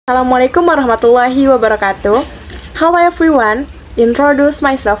Assalamualaikum warahmatullahi wabarakatuh. Hello everyone. Introduce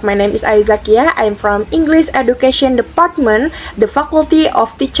myself. My name is AYU ZAKIAH. I'm from English Education Department, the Faculty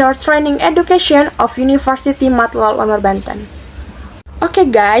of Teacher Training Education of University Matlal Honor Banten. Okay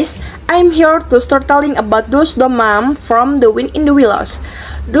guys, I'm here to start telling about Dulce Domum from The Wind in the Willows.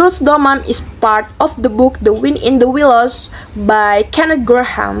 Dulce Domum is part of the book The Wind in the Willows by Kenneth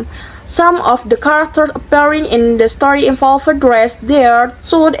Graham. Some of the characters appearing in the story involve rest, their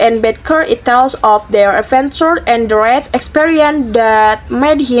tooth, and bad care. It tells of their adventure and the rest experience that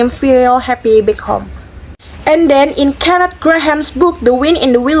made him feel happy back home. And then in Kenneth Graham's book The Wind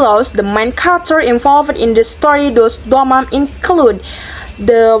in the Willows, the main character involved in the story Dulce Domum include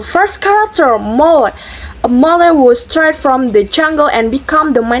the first character, Mole. Mole was straight from the jungle and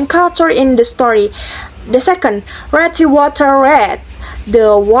become the main character in the story. The second, Ratty Water Rat.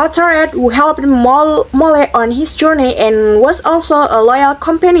 The water rat who helped Mole on his journey and was also a loyal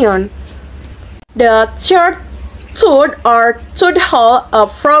companion. The third, Toad or Toadhole, a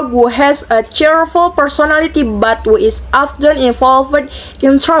frog who has a cheerful personality but who is often involved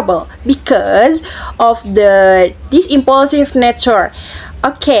in trouble because of this impulsive nature.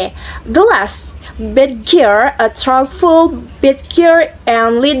 Okay, the last, Bedgear, a truthful Bedgear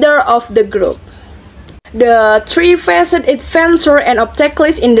and leader of the group. The three-faced adventure and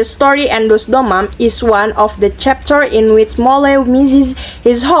obstacles in the story and Dulce Domum is one of the chapters in which Mole misses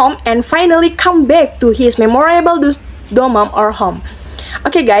his home and finally comes back to his memorable Dulce Domum or home.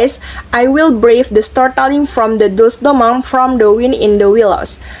 Okay guys, I will brief the storytelling from the Dulce Domum from The Wind in the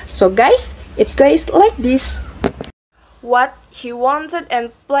Willows. So guys, it goes like this. What he wanted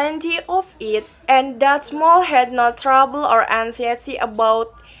and plenty of it, and that Mole had no trouble or anxiety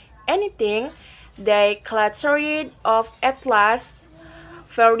about anything. They clattered off at last,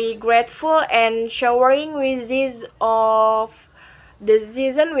 very grateful and showering wishes of the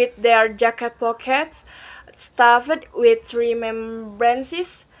season with their jacket pockets stuffed with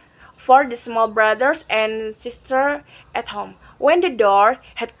remembrances for the small brothers and sisters at home. When the door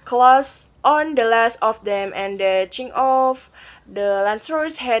had closed on the last of them and the chink of the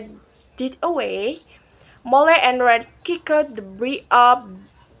lanterns had died away, Mole and Red kicked the breeze up,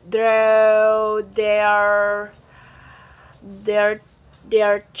 drew their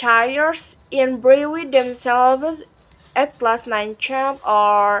chairs in, brewed themselves at last 9 champ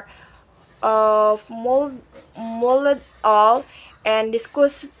or of mulled all, and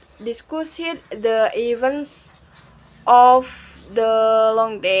discussed the events of the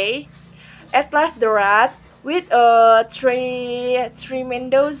long day. At last the rat, with a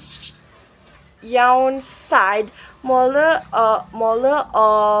tremendous yawn, sighed, Mole,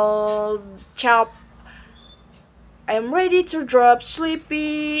 old chap, I'm ready to drop.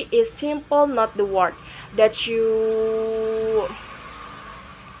 Sleepy is simple, not the word that you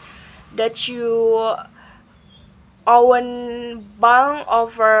own bang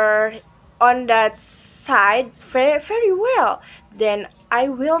over on that side. Very well, then I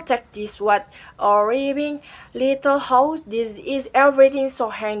will take this. What a raving little house this is, everything so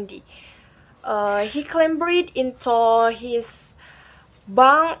handy. He clambered into his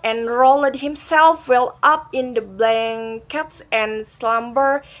bunk and rolled himself well up in the blankets, and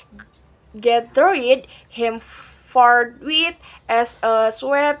slumber gathered him forthwith as a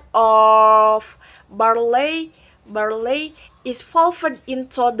sweat of barley is folded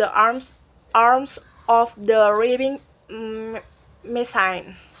into the arms of the raving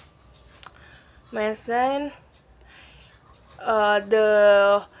machine.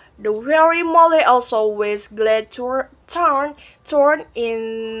 The weary Mole also was glad to turn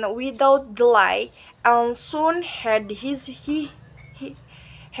in without delay, and soon had his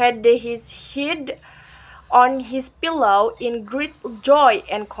head on his pillow in great joy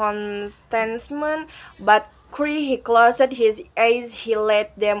and contentment. But he closed his eyes, he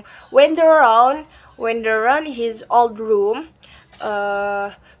let them wander around his old room,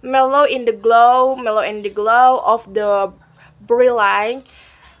 mellow in the glow of the brilliant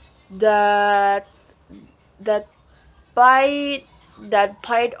that played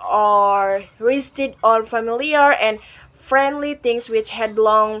or rested on familiar and friendly things which had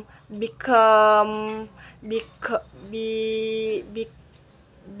long become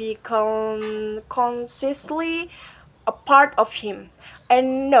consciously a part of him,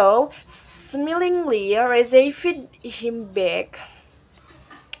 and now smilingly received him back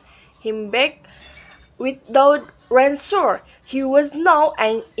without rancour. He was now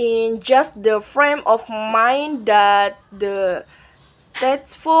in just the frame of mind that the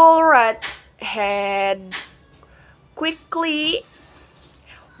tactful rat had quickly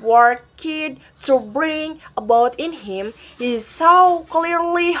worked to bring about in him. He saw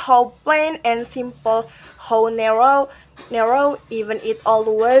clearly how plain and simple, how narrow even it all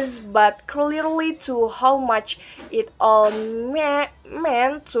was, but clearly too how much it all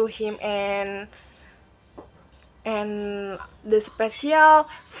meant to him, and the special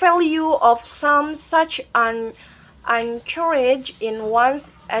value of some such anchorage in one's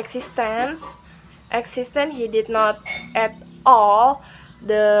existence he did not at all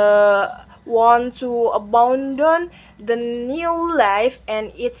the want to abandon the new life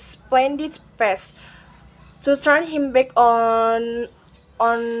and its splendid past, to turn him back on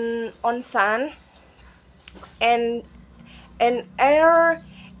sun and and air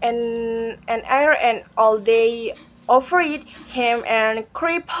and all day over it him and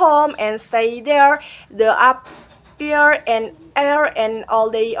creep home and stay there, the appear and air and all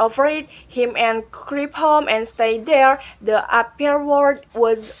day over it him and creep home and stay there, the appear word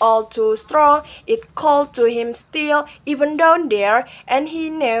was all too strong, it called to him still even down there, and he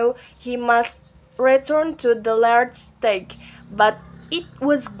knew he must return to the large stake, but it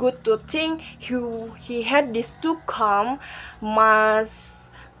was good to think he had this to come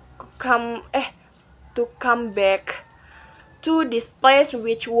to come back to this place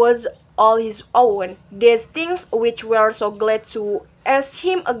which was all his own. These things which were so glad to ask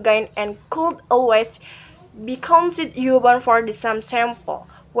him again and could always be counted human for the same sample.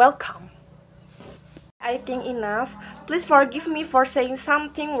 Welcome. I think enough. Please forgive me for saying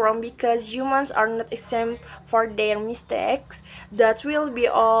something wrong because humans are not exempt for their mistakes. That will be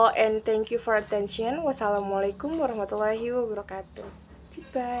all, and thank you for attention. Wassalamualaikum warahmatullahi wabarakatuh.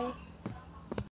 Goodbye.